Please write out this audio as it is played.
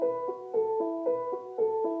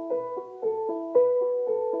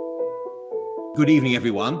Good evening,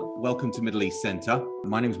 everyone. Welcome to Middle East Centre.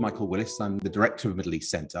 My name is Michael Willis. I'm the director of Middle East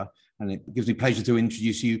Centre, and it gives me pleasure to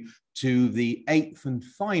introduce you to the 8th and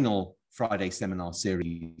final Friday seminar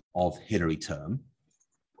series of Hilary Term.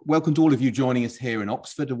 Welcome to all of you joining us here in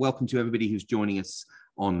Oxford, and welcome to everybody who's joining us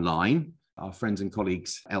online, our friends and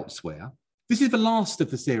colleagues elsewhere. This is the last of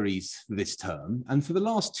the series this term, and for the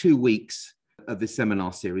last 2 weeks of this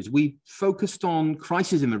seminar series, we focused on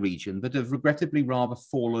crises in the region that have regrettably rather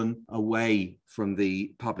fallen away from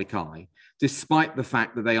the public eye, despite the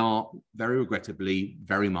fact that they are very regrettably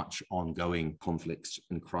very much ongoing conflicts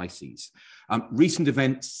and crises. Recent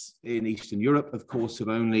events in Eastern Europe, of course, have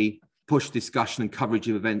only pushed discussion and coverage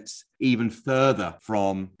of events even further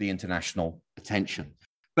from the international attention.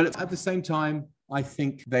 But at the same time, I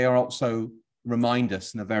think they are also remind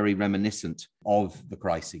us and are very reminiscent of the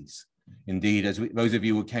crises. Indeed, as those of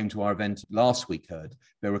you who came to our event last week heard,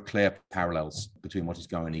 there are clear parallels between what is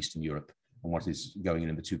going on in Eastern Europe and what is going on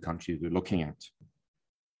in the two countries we're looking at.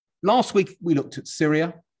 Last week, we looked at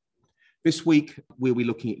Syria. This week, we'll be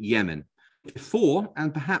looking at Yemen. Before,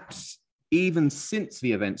 and perhaps even since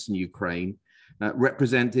the events in Ukraine,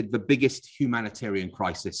 represented the biggest humanitarian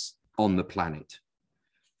crisis on the planet.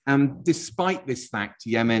 And despite this fact,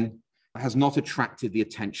 Yemen has not attracted the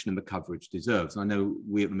attention and the coverage it deserves. I know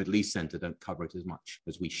we at the Middle East Centre don't cover it as much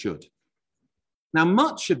as we should. Now,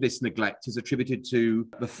 much of this neglect is attributed to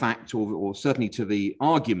the fact, or certainly to the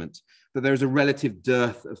argument, that there is a relative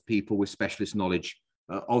dearth of people with specialist knowledge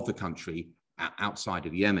of the country outside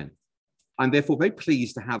of Yemen. I'm therefore very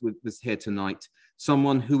pleased to have with us here tonight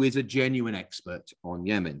someone who is a genuine expert on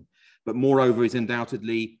Yemen, but moreover is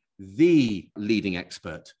undoubtedly the leading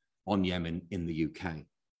expert on Yemen in the UK.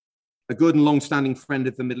 A good and long-standing friend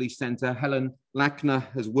of the Middle East Centre, Helen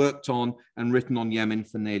Lackner, has worked on and written on Yemen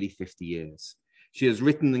for nearly 50 years. She has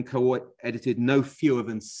written and co-edited no fewer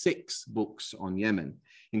than 6 books on Yemen,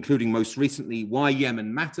 including most recently Why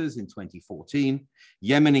Yemen Matters in 2014,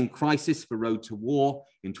 Yemen in Crisis for Road to War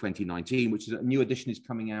in 2019, which is a new edition is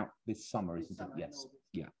coming out this summer, isn't it? Yes,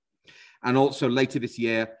 yeah. And also later this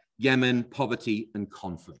year, Yemen, Poverty and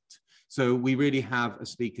Conflict. So we really have a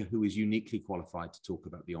speaker who is uniquely qualified to talk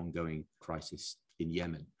about the ongoing crisis in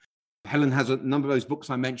Yemen. Helen has a number of those books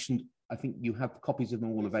I mentioned. I think you have copies of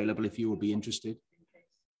them all available if you would be interested.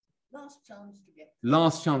 Last chance to get them.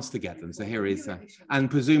 Last chance to get them. So here is,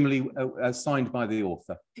 and presumably signed by the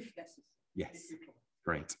author. If necessary. Yes,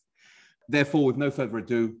 great. Therefore, with no further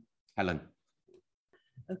ado, Helen.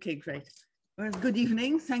 Okay, great. Well, good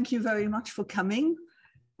evening. Thank you very much for coming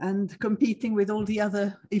and competing with all the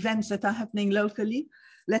other events that are happening locally,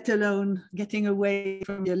 let alone getting away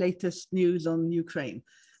from your latest news on Ukraine.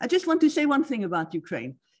 I just want to say one thing about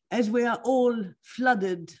Ukraine. As we are all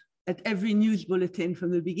flooded at every news bulletin from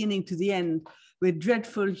the beginning to the end with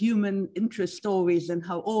dreadful human interest stories and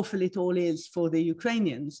how awful it all is for the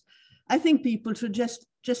Ukrainians, I think people should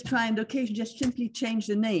just try and occasionally just simply change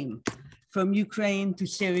the name from Ukraine to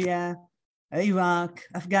Syria, Iraq,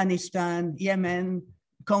 Afghanistan, Yemen,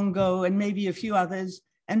 Congo, and maybe a few others,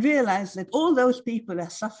 and realize that all those people are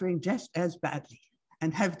suffering just as badly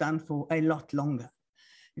and have done for a lot longer.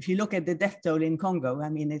 If you look at the death toll in Congo, I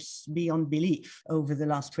mean, it's beyond belief over the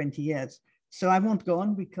last 20 years. So I won't go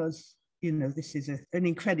on because, you know, this is an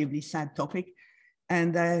incredibly sad topic.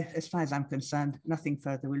 And as far as I'm concerned, nothing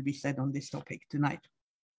further will be said on this topic tonight.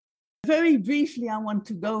 Very briefly, I want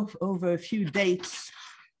to go over a few dates.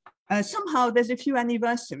 Somehow there's a few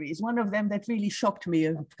anniversaries, one of them that really shocked me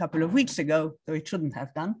a couple of weeks ago, though it shouldn't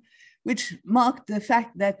have done, which marked the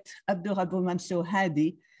fact that Abdurrabbu Mansour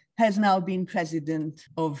Hadi has now been president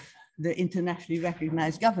of the internationally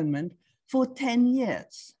recognized government for 10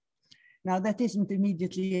 years. Now that isn't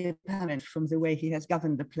immediately apparent from the way he has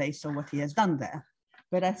governed the place or what he has done there,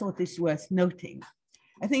 but I thought this worth noting.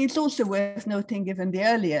 I think it's also worth noting, given the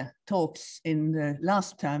earlier talks in the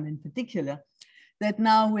last term in particular, that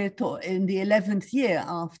now we're in the 11th year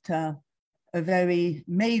after a very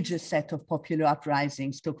major set of popular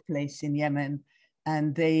uprisings took place in Yemen,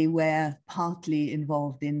 and they were partly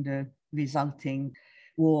involved in the resulting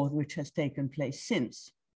war which has taken place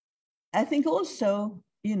since. I think also,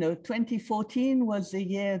 you know, 2014 was the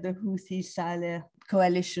year the Houthi-Saleh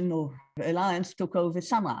coalition or alliance took over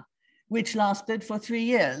Sana'a, which lasted for 3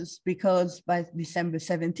 years because by December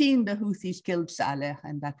 17, the Houthis killed Saleh,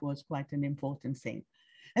 and that was quite an important thing.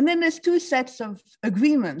 And then there's 2 sets of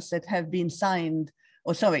agreements that have been signed,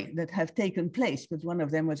 or sorry, that have taken place, because one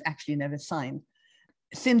of them was actually never signed,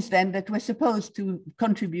 since then that were supposed to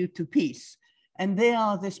contribute to peace. And they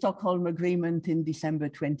are the Stockholm Agreement in December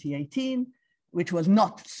 2018, which was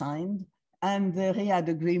not signed, and the Riyadh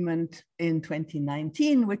Agreement in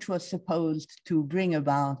 2019, which was supposed to bring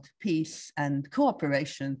about peace and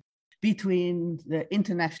cooperation between the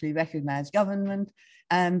internationally recognized government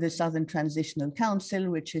and the Southern Transitional Council,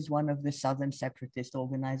 which is one of the Southern separatist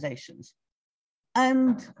organizations.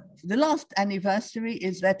 And the last anniversary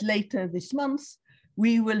is that later this month,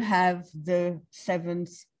 we will have the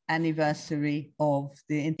 7th anniversary of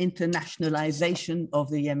the internationalization of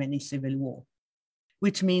the Yemeni civil war,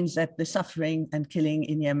 which means that the suffering and killing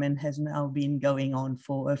in Yemen has now been going on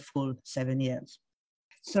for a full 7 years.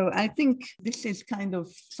 So I think this is kind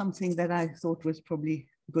of something that I thought was probably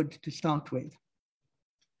good to start with.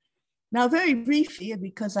 Now, very briefly,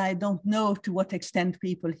 because I don't know to what extent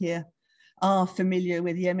people here are familiar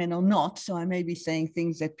with Yemen or not, so I may be saying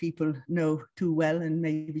things that people know too well and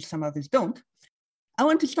maybe some others don't. I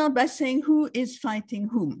want to start by saying who is fighting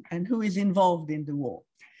whom and who is involved in the war.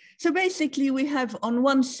 So basically we have on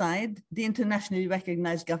one side, the internationally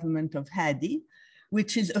recognized government of Hadi,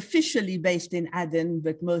 which is officially based in Aden,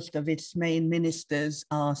 but most of its main ministers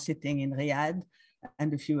are sitting in Riyadh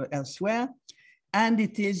and a few elsewhere. And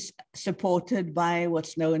it is supported by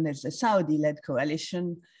what's known as the Saudi-led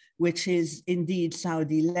coalition, which is indeed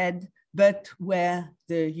Saudi-led, but where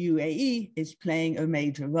the UAE is playing a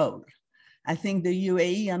major role. I think the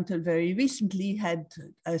UAE, until very recently, had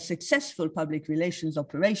a successful public relations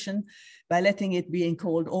operation by letting it being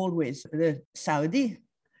called always the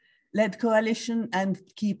Saudi-led coalition and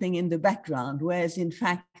keeping in the background, whereas in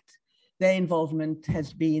fact, their involvement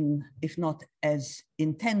has been, if not as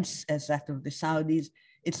intense as that of the Saudis,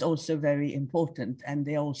 it's also very important. And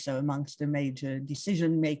they're also amongst the major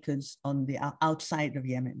decision makers on the outside of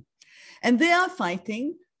Yemen. And they are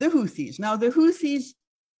fighting the Houthis. Now, the Houthis,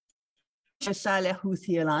 the Saleh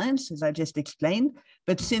Houthi alliance, as I just explained,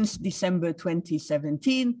 but since December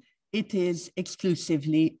 2017, it is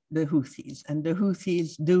exclusively the Houthis. And the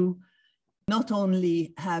Houthis do not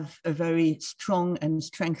only have a very strong and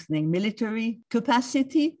strengthening military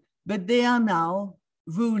capacity, but they are now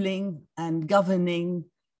ruling and governing,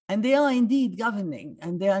 and they are indeed governing,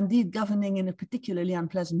 and they are indeed governing in a particularly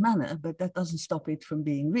unpleasant manner, but that doesn't stop it from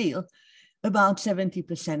being real, about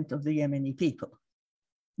 70% of the Yemeni people.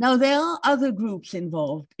 Now, there are other groups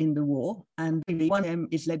involved in the war, and one of them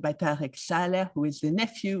is led by Tariq Saleh, who is the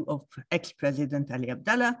nephew of ex-President Ali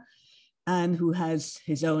Abdallah, and who has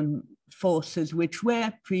his own forces, which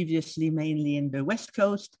were previously mainly in the West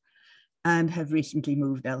Coast and have recently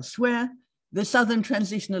moved elsewhere. The Southern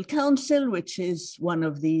Transitional Council, which is one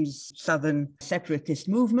of these Southern separatist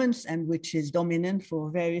movements and which is dominant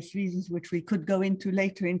for various reasons, which we could go into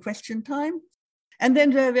later in question time. And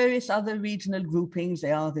then there are various other regional groupings.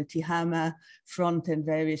 There are the Tihama Front and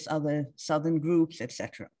various other Southern groups,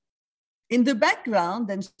 etc. In the background,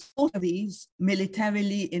 and support of these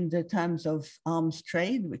militarily in the terms of arms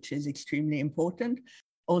trade, which is extremely important,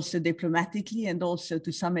 also diplomatically and also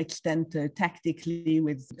to some extent tactically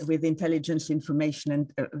with intelligence information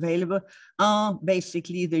and available, are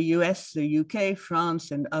basically the US, the UK,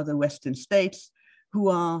 France, and other Western states who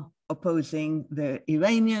are opposing the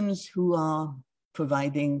Iranians, who are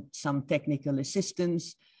providing some technical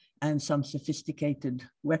assistance and some sophisticated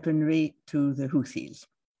weaponry to the Houthis.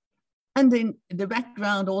 And in the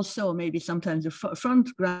background also, maybe sometimes the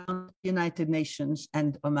front ground, United Nations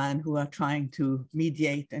and Oman, who are trying to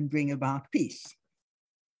mediate and bring about peace.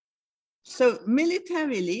 So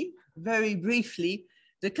militarily, very briefly,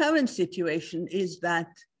 the current situation is that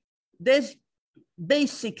there's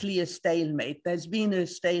basically a stalemate. There's been a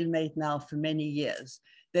stalemate now for many years.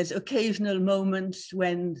 There's occasional moments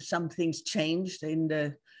when something's changed. In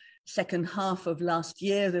the second half of last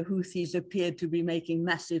year, the Houthis appeared to be making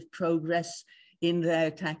massive progress in their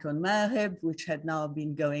attack on Marib, which had now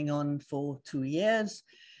been going on for 2 years.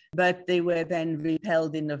 But they were then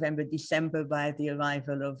repelled in November, December by the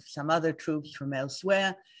arrival of some other troops from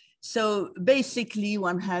elsewhere. So basically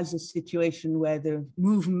one has a situation where the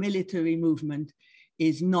military movement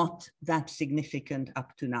is not that significant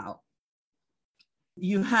up to now.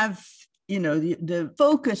 You have the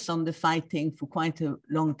focus on the fighting for quite a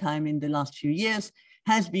long time in the last few years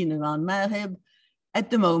has been around Marib. At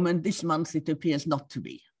the moment, this month, it appears not to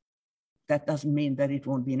be. That doesn't mean that it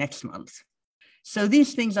won't be next month. So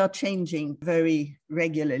these things are changing very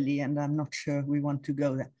regularly, and I'm not sure we want to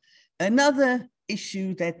go there. Another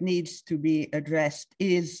issue that needs to be addressed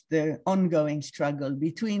is the ongoing struggle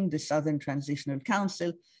between the Southern Transitional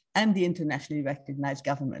Council and the internationally recognized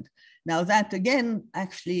government. Now that again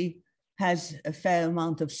actually has a fair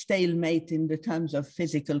amount of stalemate in the terms of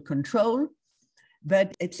physical control,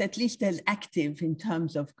 but it's at least as active in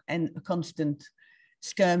terms of a constant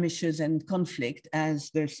skirmishes and conflict as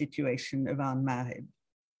the situation around Marib.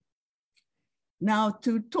 Now,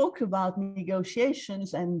 to talk about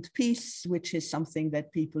negotiations and peace, which is something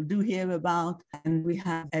that people do hear about, and we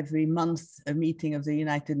have every month a meeting of the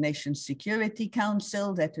United Nations Security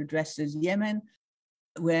Council that addresses Yemen,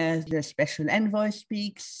 where the special envoy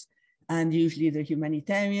speaks, and usually the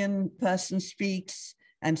humanitarian person speaks,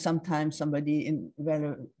 and sometimes somebody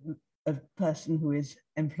a person who is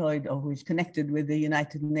employed or who is connected with the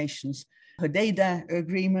United Nations Hodeidah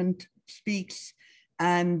agreement speaks,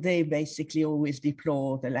 and they basically always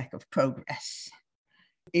deplore the lack of progress.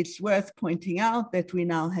 It's worth pointing out that we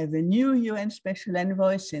now have a new UN Special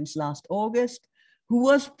Envoy since last August, who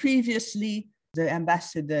was previously the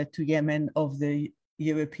ambassador to Yemen of the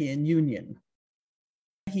European Union.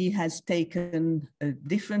 He has taken a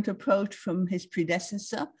different approach from his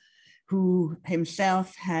predecessor, who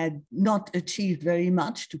himself had not achieved very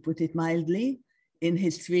much, to put it mildly, in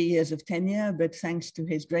his 3 years of tenure, but thanks to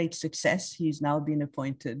his great success, he's now been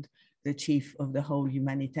appointed the chief of the whole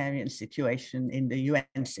humanitarian situation in the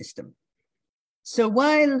UN system. So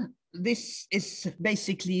while this is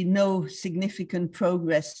basically no significant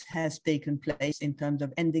progress has taken place in terms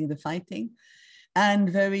of ending the fighting, and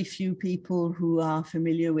very few people who are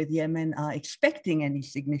familiar with Yemen are expecting any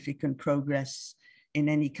significant progress in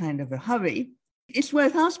any kind of a hurry, it's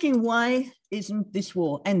worth asking, why isn't this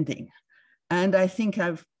war ending? And I think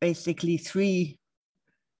I've basically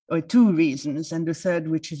two reasons, and the third,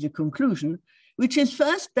 which is a conclusion, which is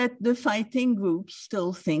first that the fighting groups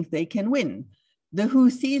still think they can win. The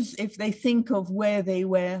Houthis, if they think of where they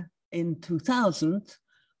were in 2000,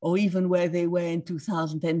 or even where they were in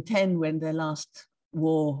 2010 when their last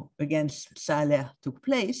war against Saleh took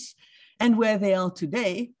place, and where they are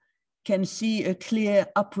today, can see a clear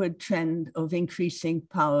upward trend of increasing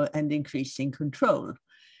power and increasing control.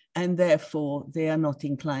 And therefore, they are not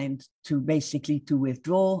inclined to basically to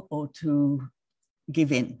withdraw or to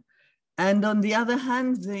give in. And on the other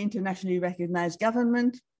hand, the internationally recognized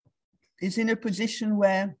government is in a position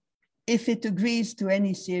where if it agrees to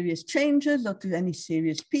any serious changes or to any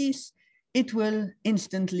serious peace, it will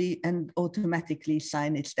instantly and automatically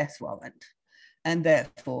sign its death warrant. And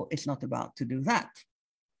therefore, it's not about to do that.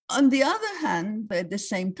 On the other hand, at the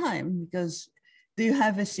same time, because you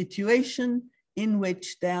have a situation in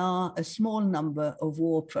which there are a small number of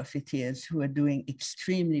war profiteers who are doing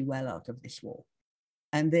extremely well out of this war.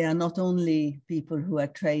 And they are not only people who are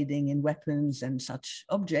trading in weapons and such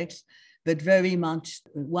objects, but very much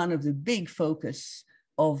one of the big focus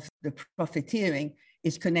of the profiteering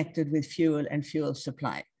is connected with fuel and fuel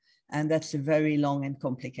supply. And that's a very long and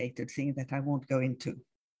complicated thing that I won't go into.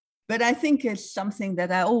 But I think it's something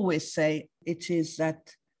that I always say, it is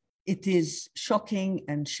that it is shocking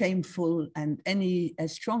and shameful and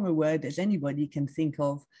as strong a word as anybody can think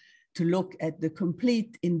of to look at the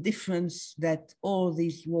complete indifference that all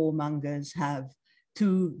these warmongers have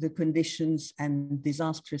to the conditions and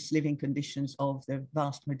disastrous living conditions of the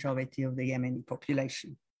vast majority of the Yemeni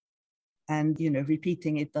population. And,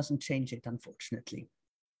 repeating it doesn't change it, unfortunately.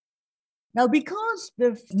 Now, because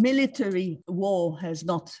the military war has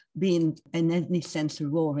not been in any sense a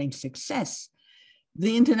roaring success,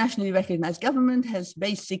 the internationally recognized government has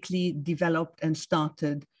basically developed and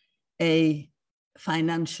started a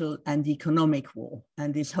financial and economic war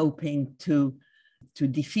and is hoping to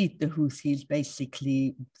defeat the Houthis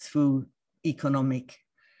basically through economic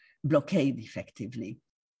blockade effectively.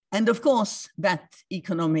 And of course, that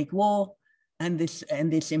economic war and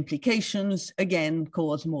its implications, again,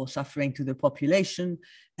 cause more suffering to the population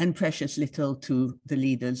and precious little to the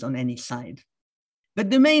leaders on any side. But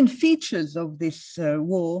the main features of this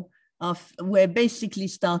war were basically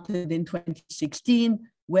started in 2016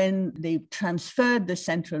 when they transferred the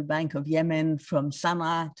Central Bank of Yemen from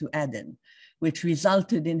Sana'a to Aden, which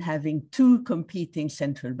resulted in having two competing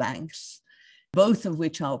central banks, both of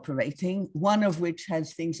which are operating, one of which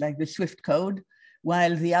has things like the SWIFT code,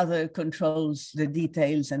 while the other controls the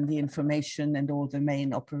details and the information and all the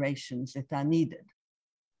main operations that are needed.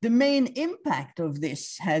 The main impact of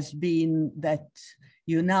this has been that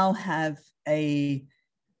you now have an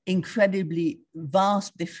incredibly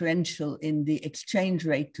vast differential in the exchange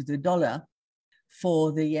rate to the dollar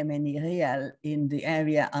for the Yemeni rial in the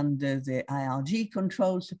area under the IRG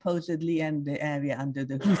control, supposedly, and the area under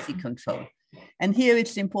the Houthi control. And here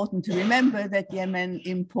it's important to remember that Yemen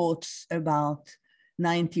imports about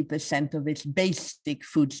 90% of its basic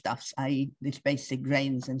foodstuffs, i.e. its basic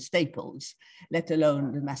grains and staples, let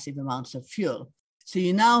alone the massive amounts of fuel. So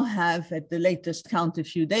you now have, at the latest count a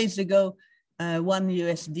few days ago, one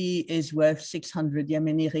USD is worth 600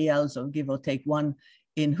 Yemeni rials, or give or take one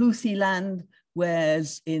in Houthi land,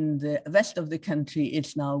 whereas in the rest of the country,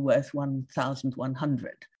 it's now worth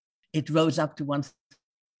 1,100. It rose up to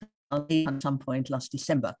 1,000 at some point last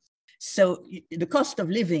December. So the cost of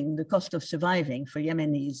living, the cost of surviving for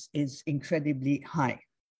Yemenis is incredibly high.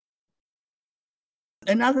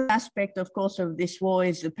 Another aspect, of course, of this war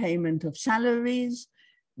is the payment of salaries.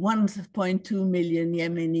 1.2 million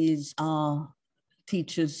Yemenis are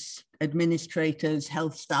teachers, administrators,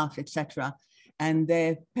 health staff, etc. And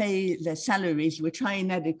their salaries, which are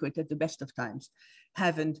inadequate at the best of times,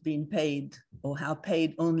 haven't been paid or are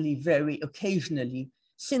paid only very occasionally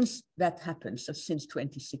since that happened, so since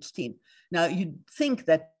 2016. Now, you'd think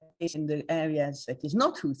that it's in the areas that is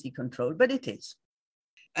not Houthi controlled, but it is.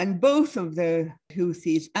 And both of the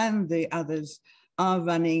Houthis and the others are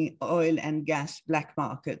running oil and gas black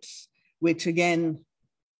markets, which again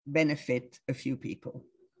benefit a few people.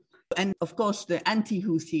 And of course, the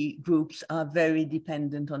anti-Houthi groups are very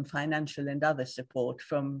dependent on financial and other support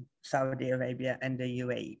from Saudi Arabia and the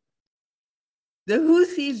UAE. The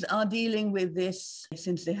Houthis are dealing with this,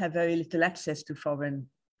 since they have very little access to foreign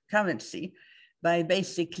currency, by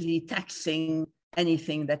basically taxing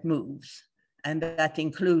anything that moves. And that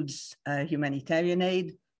includes humanitarian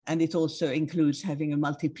aid, and it also includes having a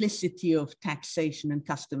multiplicity of taxation and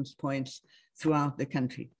customs points throughout the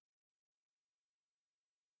country.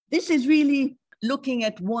 This is really looking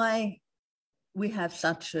at why we have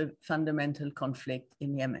such a fundamental conflict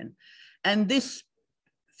in Yemen. And this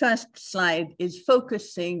first slide is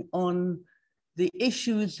focusing on the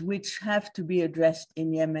issues which have to be addressed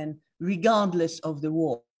in Yemen, regardless of the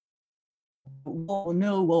war. War or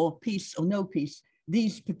no war, peace or no peace,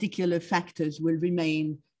 these particular factors will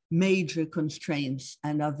remain major constraints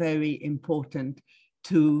and are very important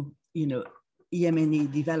to,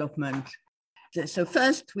 Yemeni development. So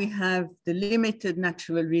first we have the limited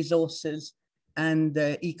natural resources and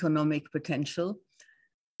the economic potential.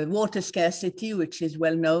 The water scarcity, which is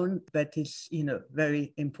well known, but is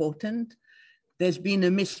very important. There's been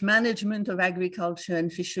a mismanagement of agriculture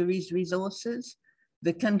and fisheries resources.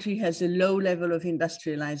 The country has a low level of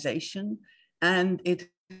industrialization, and it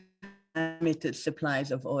has limited supplies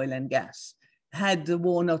of oil and gas. Had the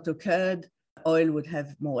war not occurred, oil would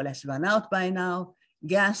have more or less run out by now.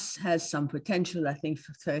 Gas has some potential, I think,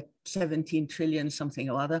 for 17 trillion, something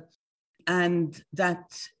or other. And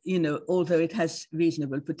that, although it has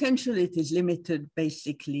reasonable potential, it is limited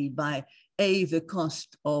basically by A, the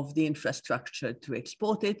cost of the infrastructure to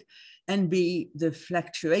export it, and B, the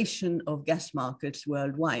fluctuation of gas markets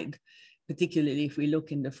worldwide, particularly if we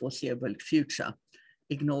look in the foreseeable future,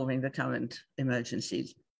 ignoring the current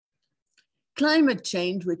emergencies. Climate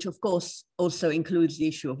change, which of course also includes the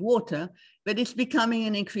issue of water, but it's becoming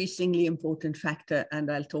an increasingly important factor,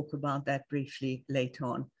 and I'll talk about that briefly later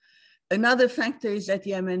on. Another factor is that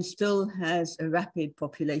Yemen still has a rapid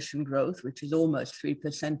population growth, which is almost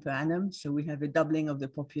 3% per annum. So we have a doubling of the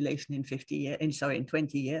population in 20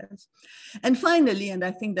 years. And finally, and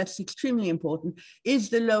I think that's extremely important, is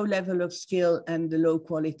the low level of skill and the low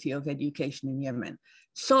quality of education in Yemen.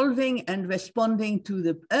 Solving and responding to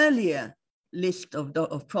the earlier list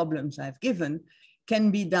of problems I've given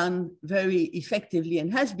can be done very effectively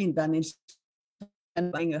and has been done in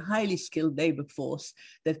and buying a highly skilled labor force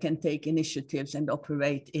that can take initiatives and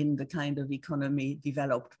operate in the kind of economy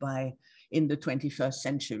developed in the 21st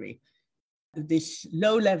century. This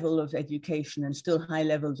low level of education and still high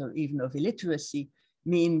levels of even of illiteracy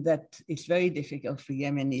mean that it's very difficult for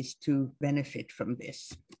Yemenis to benefit from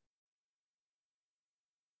this.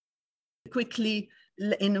 Quickly,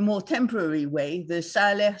 in a more temporary way, the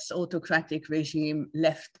Saleh's autocratic regime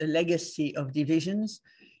left a legacy of divisions.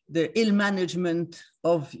 The ill management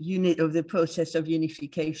of the process of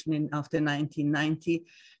unification after 1990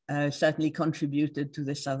 certainly contributed to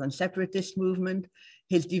the Southern separatist movement.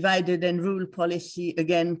 His divided and rule policy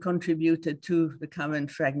again contributed to the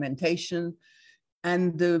current fragmentation.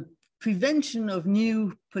 And the prevention of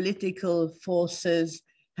new political forces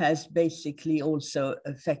has basically also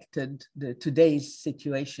affected today's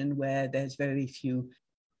situation, where there's very few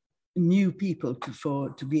new people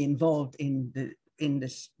to be involved in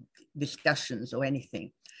this discussions or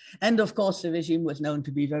anything. And of course, the regime was known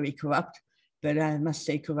to be very corrupt, but I must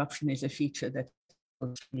say corruption is a feature that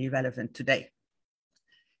is really relevant today.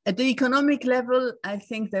 At the economic level, I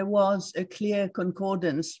think there was a clear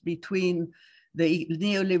concordance between the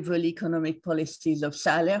neoliberal economic policies of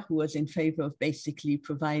Saleh, who was in favor of basically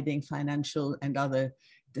providing financial and other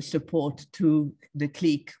the support to the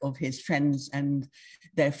clique of his friends and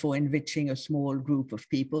therefore enriching a small group of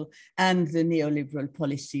people, and the neoliberal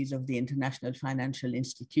policies of the international financial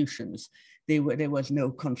institutions. There was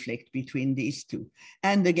no conflict between these two.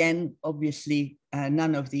 And again, obviously,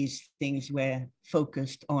 none of these things were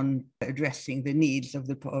focused on addressing the needs of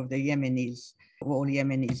the Yemenis, or all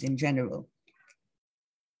Yemenis in general.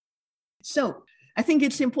 So I think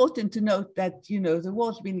it's important to note that, the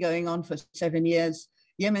war's been going on for 7 years.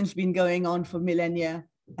 Yemen's been going on for millennia,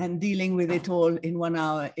 and dealing with it all in 1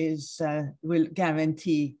 hour will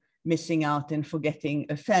guarantee missing out and forgetting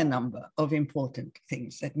a fair number of important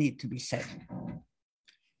things that need to be said.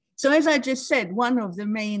 So as I just said, one of the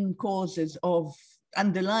main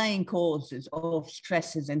underlying causes of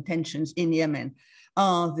stresses and tensions in Yemen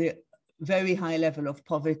are the very high level of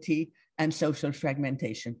poverty and social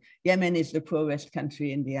fragmentation. Yemen is the poorest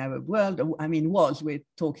country in the Arab world. We're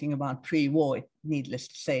talking about pre-war, needless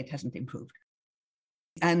to say, it hasn't improved.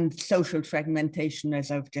 And social fragmentation,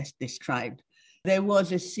 as I've just described. There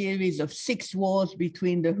was a series of 6 wars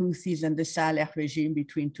between the Houthis and the Saleh regime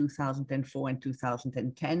between 2004 and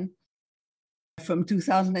 2010. From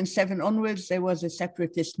 2007 onwards, there was a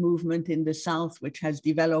separatist movement in the south, which has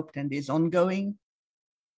developed and is ongoing.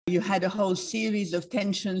 You had a whole series of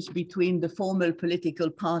tensions between the formal political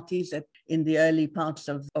parties in the early parts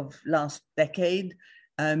of last decade,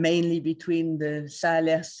 mainly between the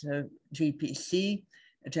Saleh's GPC,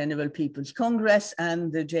 General People's Congress,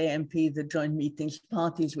 and the JMP, the Joint Meetings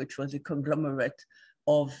Parties, which was a conglomerate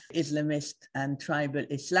of Islamist and tribal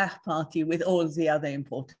Islah party with all the other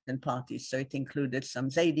important parties. So it included some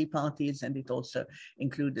Zaidi parties, and it also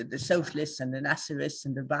included the Socialists and the Nasserists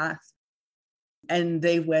and the Ba'ath. And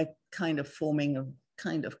they were kind of forming a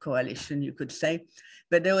kind of coalition, you could say.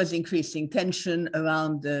 But there was increasing tension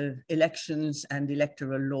around the elections and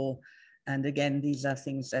electoral law. And again, these are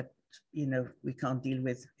things that we can't deal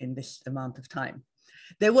with in this amount of time.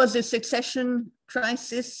 There was a succession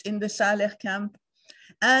crisis in the Saleh camp.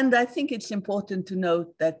 And I think it's important to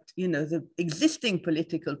note that, the existing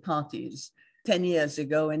political parties 10 years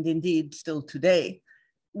ago, and indeed still today,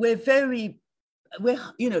 to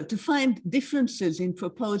find differences in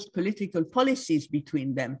proposed political policies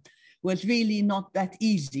between them was really not that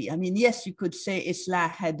easy. Yes, you could say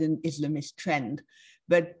Islah had an Islamist trend,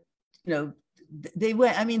 but, the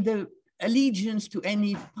allegiance to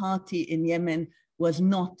any party in Yemen was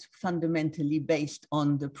not fundamentally based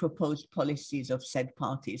on the proposed policies of said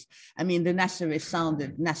parties. The Nasserists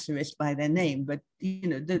sounded Nasserist by their name, but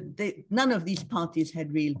none of these parties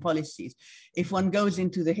had real policies. If one goes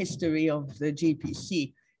into the history of the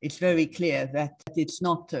GPC, it's very clear that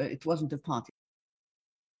it wasn't a party.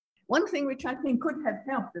 One thing which I think could have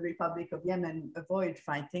helped the Republic of Yemen avoid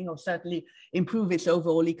fighting, or certainly improve its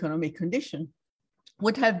overall economic condition,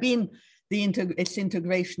 would have been its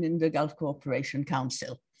integration in the Gulf Cooperation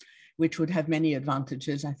Council, which would have many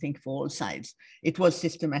advantages, I think, for all sides. It was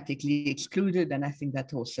systematically excluded, and I think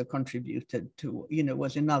that also contributed to,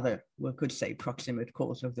 was another, we could say, proximate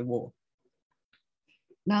cause of the war.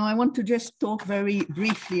 Now, I want to just talk very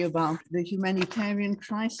briefly about the humanitarian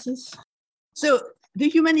crisis. So the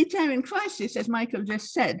humanitarian crisis, as Michael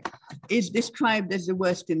just said, is described as the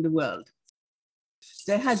worst in the world.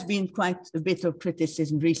 There has been quite a bit of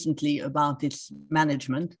criticism recently about its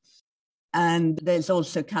management. And there's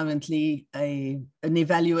also currently an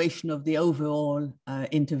evaluation of the overall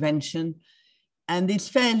intervention. And it's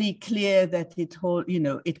fairly clear that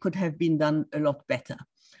it could have been done a lot better.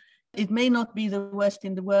 It may not be the worst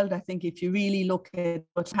in the world. I think if you really look at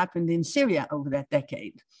what's happened in Syria over that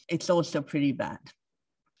decade, it's also pretty bad.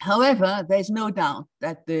 However, there's no doubt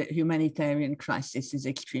that the humanitarian crisis is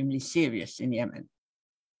extremely serious in Yemen.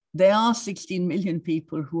 There are 16 million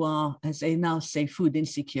people who are, as they now say, food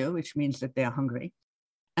insecure, which means that they are hungry,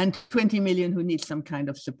 and 20 million who need some kind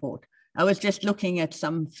of support. I was just looking at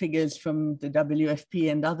some figures from the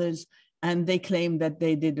WFP and others, and they claim that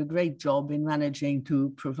they did a great job in managing to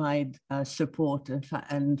provide support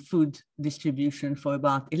and food distribution for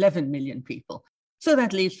about 11 million people. So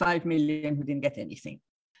that leaves 5 million who didn't get anything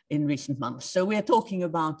in recent months. So we're talking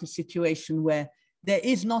about a situation where there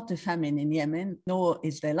is not a famine in Yemen, nor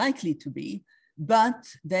is there likely to be, but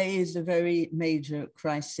there is a very major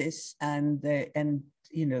crisis, and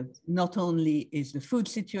not only is the food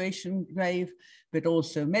situation grave, but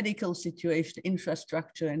also medical situation,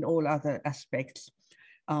 infrastructure, and all other aspects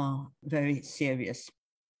are very serious.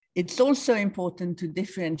 It's also important to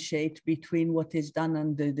differentiate between what is done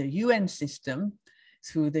under the UN system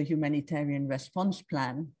through the Humanitarian Response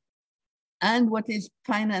Plan and what is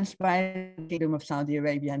financed by the Kingdom of Saudi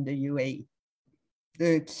Arabia and the UAE.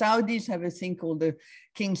 The Saudis have a thing called the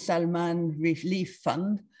King Salman Relief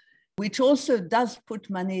Fund, which also does put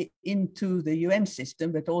money into the UN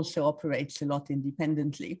system, but also operates a lot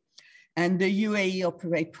independently. And the UAE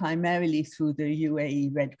operate primarily through the UAE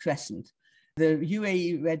Red Crescent. The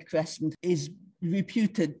UAE Red Crescent is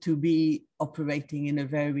reputed to be operating in a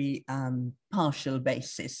very partial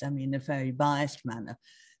basis, I mean, a very biased manner.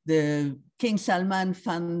 The King Salman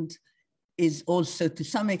Fund is also to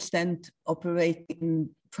some extent operating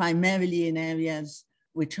primarily in areas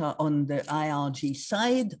which are on the IRG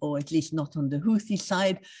side, or at least not on the Houthi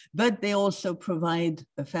side, but they also provide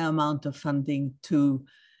a fair amount of funding to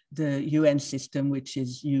the UN system, which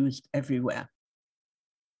is used everywhere.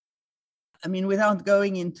 I mean, without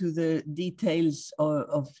going into the details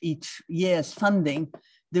of each year's funding,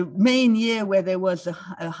 the main year where there was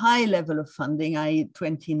a high level of funding, i.e.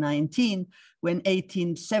 2019, when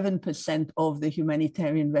 7% of the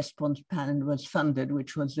humanitarian response plan was funded,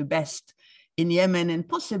 which was the best in Yemen and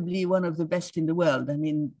possibly one of the best in the world. I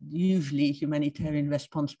mean, usually humanitarian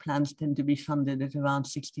response plans tend to be funded at around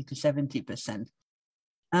 60 to 70%.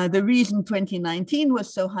 The reason 2019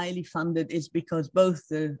 was so highly funded is because both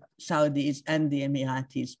the Saudis and the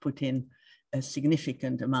Emiratis put in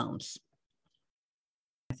significant amounts.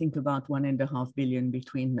 I think about 1.5 billion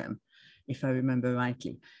between them, if I remember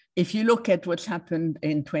rightly. If you look at what's happened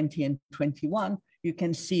in 20 and 21, you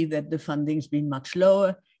can see that the funding's been much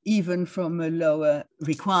lower, even from a lower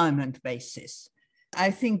requirement basis.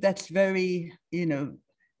 I think that's very,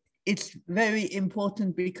 it's very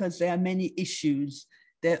important because there are many issues.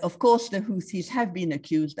 Of course, the Houthis have been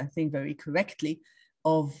accused, I think very correctly,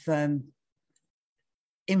 of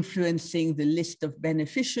influencing the list of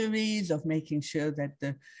beneficiaries, of making sure that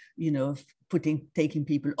taking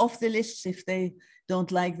people off the lists if they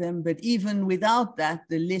don't like them. But even without that,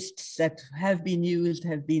 the lists that have been used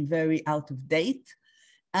have been very out of date,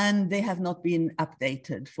 and they have not been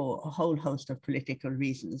updated for a whole host of political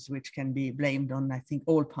reasons, which can be blamed on, I think,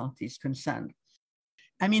 all parties concerned.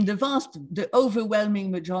 I mean, the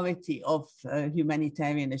overwhelming majority of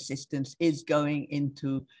humanitarian assistance is going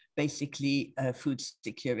into basically food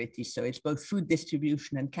security. So it's both food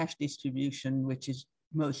distribution and cash distribution, which is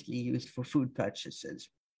mostly used for food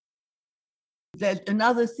purchases. There's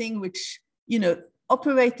another thing which,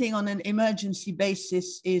 operating on an emergency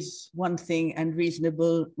basis is one thing and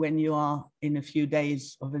reasonable when you are in a few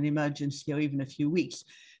days of an emergency or even a few weeks.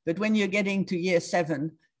 But when you're getting to year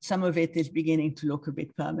 7, some of it is beginning to look a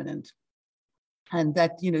bit permanent. And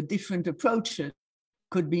that, different approaches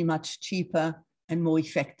could be much cheaper and more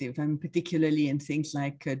effective, and particularly in things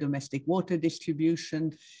like domestic water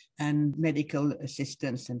distribution and medical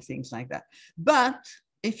assistance and things like that. But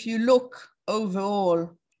if you look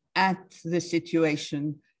overall at the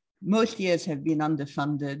situation, most years have been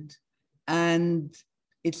underfunded. And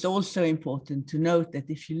it's also important to note that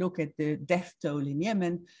if you look at the death toll in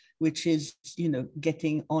Yemen, which is,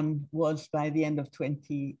 was by the end of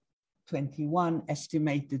 2021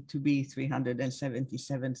 estimated to be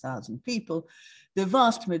 377,000 people. The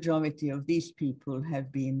vast majority of these people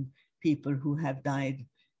have been people who have died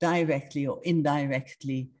directly or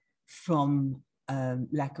indirectly from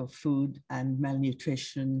lack of food and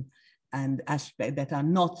malnutrition and aspects that are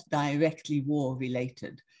not directly war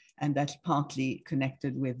related. And that's partly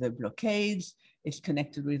connected with the blockades. It's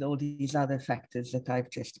connected with all these other factors that I've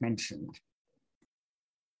just mentioned.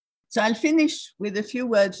 So I'll finish with a few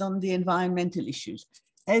words on the environmental issues.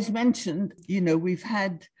 As mentioned, we've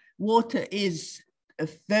had, water is a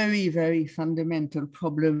very, very fundamental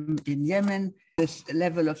problem in Yemen. The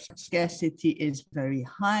level of scarcity is very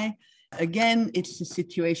high. Again, it's a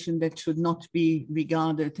situation that should not be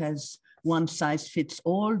regarded as one size fits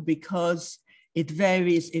all, because it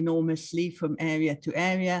varies enormously from area to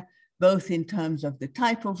area, both in terms of the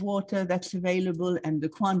type of water that's available and the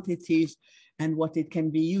quantities and what it can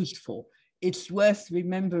be used for. It's worth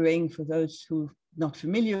remembering, for those who are not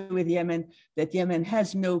familiar with Yemen, that Yemen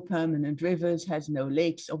has no permanent rivers, has no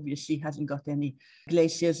lakes, obviously hasn't got any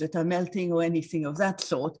glaciers that are melting or anything of that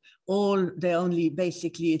sort.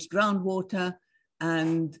 Basically it's groundwater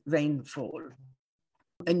and rainfall.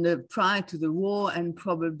 And prior to the war, and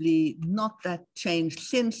probably not that changed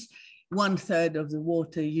since, 1/3 of the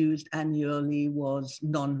water used annually was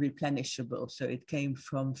non-replenishable. So it came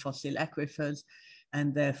from fossil aquifers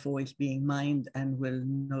and therefore is being mined and will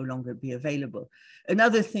no longer be available.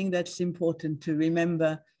 Another thing that's important to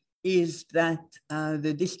remember is that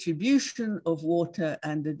the distribution of water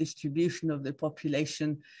and the distribution of the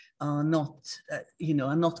population are not,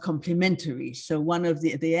 are not complementary. So one of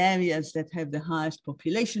the areas that have the highest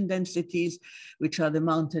population densities, which are the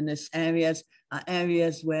mountainous areas, are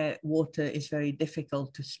areas where water is very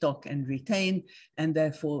difficult to stock and retain, and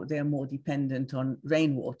therefore they are more dependent on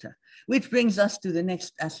rainwater. Which brings us to the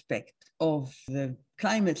next aspect of the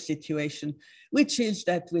climate situation, which is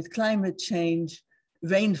that with climate change,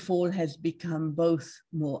 rainfall has become both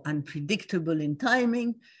more unpredictable in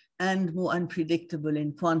timing and more unpredictable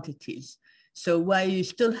in quantities. So while you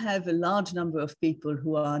still have a large number of people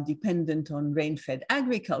who are dependent on rain-fed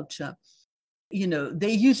agriculture,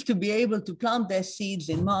 they used to be able to plant their seeds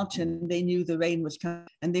in March and they knew the rain was coming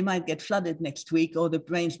and they might get flooded next week, or the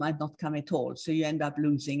rains might not come at all. So you end up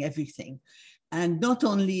losing everything. And not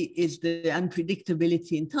only is the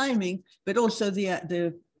unpredictability in timing, but also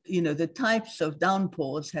the types of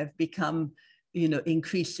downpours have become,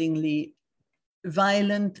 increasingly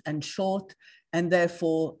violent and short, and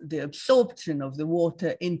therefore the absorption of the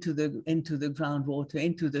water into the groundwater,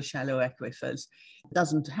 into the shallow aquifers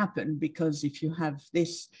doesn't happen, because if you have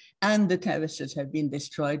this and the terraces have been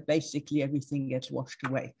destroyed, basically everything gets washed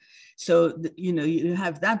away. So, you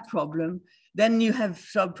have that problem. Then you have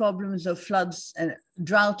some problems of floods and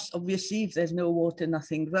droughts. Obviously, if there's no water,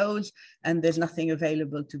 nothing grows and there's nothing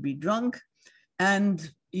available to be drunk. And,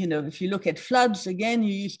 if you look at floods, again,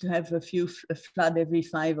 you used to have a flood every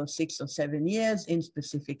 5 or 6 or 7 years in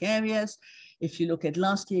specific areas. If you look at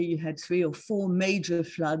last year, you had 3 or 4 major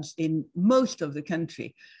floods in most of the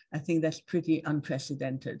country. I think that's pretty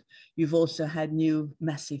unprecedented. You've also had new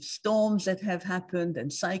massive storms that have happened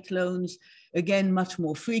and cyclones, again, much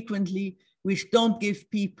more frequently, which don't give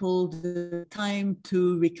people the time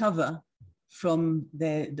to recover from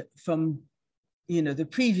the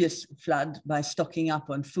previous flood by stocking up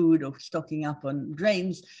on food or stocking up on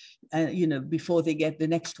grains, before they get the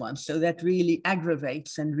next one. So that really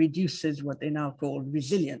aggravates and reduces what they now call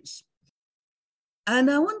resilience. And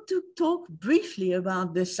I want to talk briefly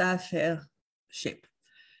about the Safer ship.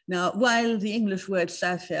 Now, while the English word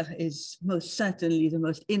Safer is most certainly the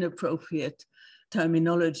most inappropriate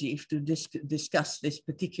terminology to discuss this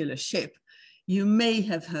particular ship, you may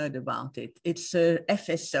have heard about it. It's a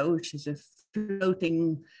FSO, which is a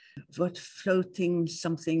floating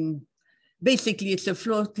something. Basically, it's a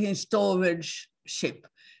floating storage ship,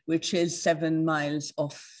 which is 7 miles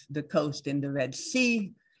off the coast in the Red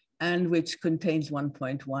Sea, and which contains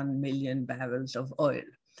 1.1 million barrels of oil.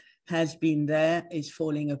 Has been there, is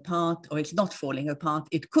falling apart, or it's not falling apart.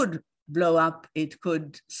 It could blow up, it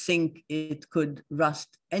could sink, it could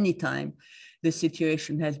rust anytime. The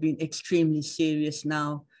situation has been extremely serious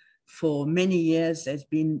now for many years. There's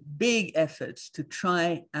been big efforts to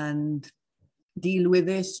try and deal with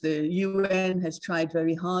this. The UN has tried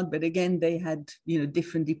very hard, but again, they had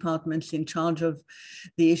different departments in charge of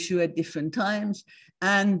the issue at different times.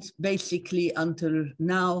 And basically until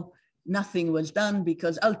now, nothing was done,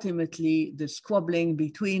 because ultimately the squabbling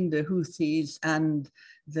between the Houthis and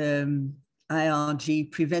the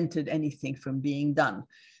IRG prevented anything from being done.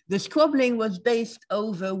 The squabbling was based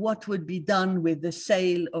over what would be done with the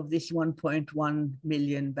sale of this 1.1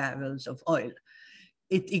 million barrels of oil.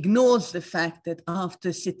 It ignores the fact that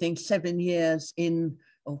after sitting 7 years in,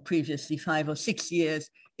 or previously 5 or 6 years,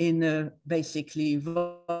 in a basically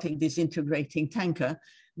disintegrating tanker,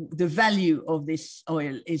 the value of this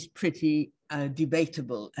oil is pretty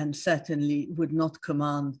debatable, and certainly would not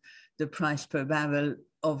command the price per barrel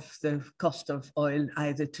of the cost of oil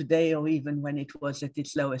either today or even when it was at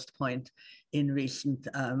its lowest point in recent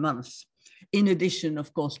months. In addition,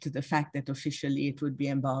 of course, to the fact that officially it would be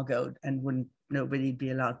embargoed and nobody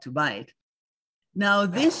be allowed to buy it. Now,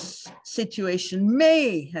 this situation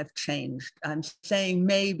may have changed. I'm saying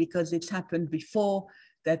may because it's happened before,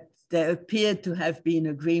 that there appeared to have been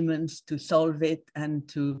agreements to solve it and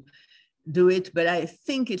to do it, but I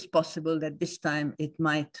think it's possible that this time it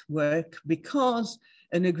might work, because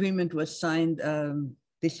an agreement was signed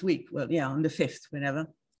this week, on the 5th, whenever,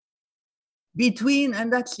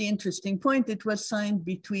 and that's the interesting point, it was signed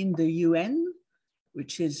between the UN,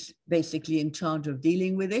 which is basically in charge of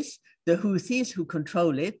dealing with this, the Houthis who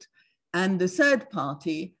control it, and the third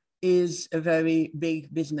party is a very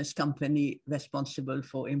big business company responsible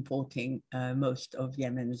for importing most of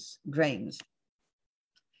Yemen's grains.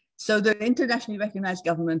 So the internationally recognized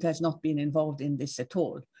government has not been involved in this at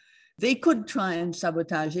all. They could try and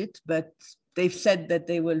sabotage it, but they've said that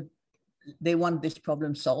they want this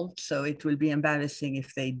problem solved, so it will be embarrassing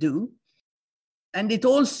if they do. And it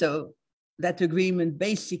also, that agreement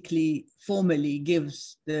basically formally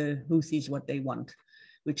gives the Houthis what they want,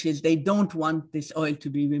 which is they don't want this oil to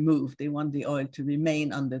be removed. They want the oil to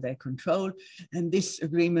remain under their control. And this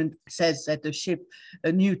agreement says that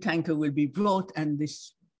a new tanker will be brought and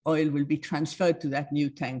this oil will be transferred to that new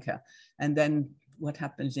tanker. And then what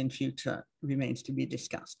happens in future remains to be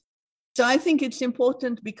discussed. So I think it's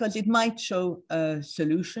important because it might show a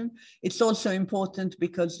solution. It's also important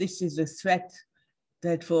because this is a threat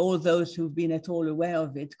that for all those who've been at all aware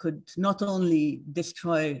of it could not only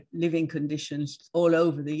destroy living conditions all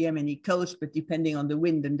over the Yemeni coast, but depending on the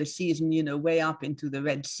wind and the season, way up into the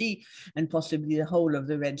Red Sea and possibly the whole of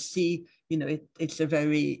the Red Sea, it's a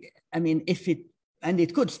very, and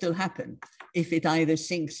it could still happen. If it either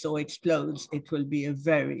sinks or explodes, it will be a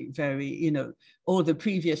very, very, all the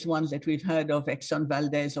previous ones that we've heard of, Exxon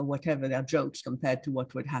Valdez or whatever, they're jokes compared to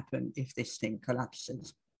what would happen if this thing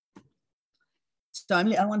collapses. So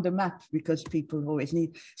I want the map because people always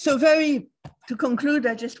need. So to conclude,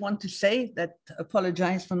 I just want to say that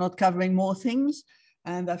apologize for not covering more things.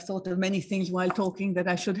 And I've thought of many things while talking that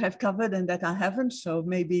I should have covered and that I haven't. So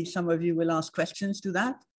maybe some of you will ask questions to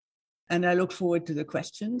that. And I look forward to the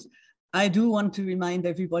questions. I do want to remind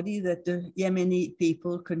everybody that the Yemeni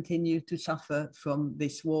people continue to suffer from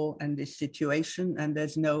this war and this situation, and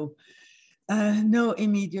there's no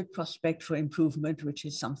immediate prospect for improvement, which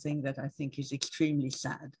is something that I think is extremely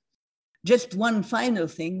sad. Just one final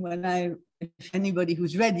thing, if anybody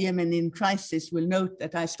who's read Yemen in Crisis will note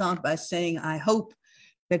that I start by saying, I hope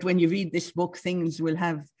that when you read this book,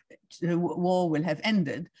 the war will have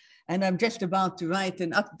ended. And I'm just about to write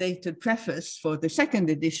an updated preface for the second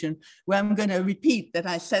edition, where I'm going to repeat that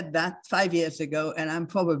I said that 5 years ago, and I'm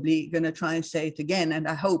probably going to try and say it again. And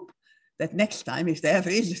I hope that next time, if there ever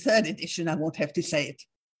is a third edition, I won't have to say it.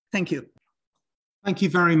 Thank you. Thank you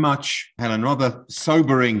very much, Helen. Rather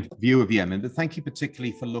sobering view of Yemen, but thank you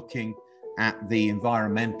particularly for looking at the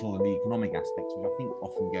environmental and the economic aspects, which I think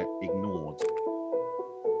often get ignored.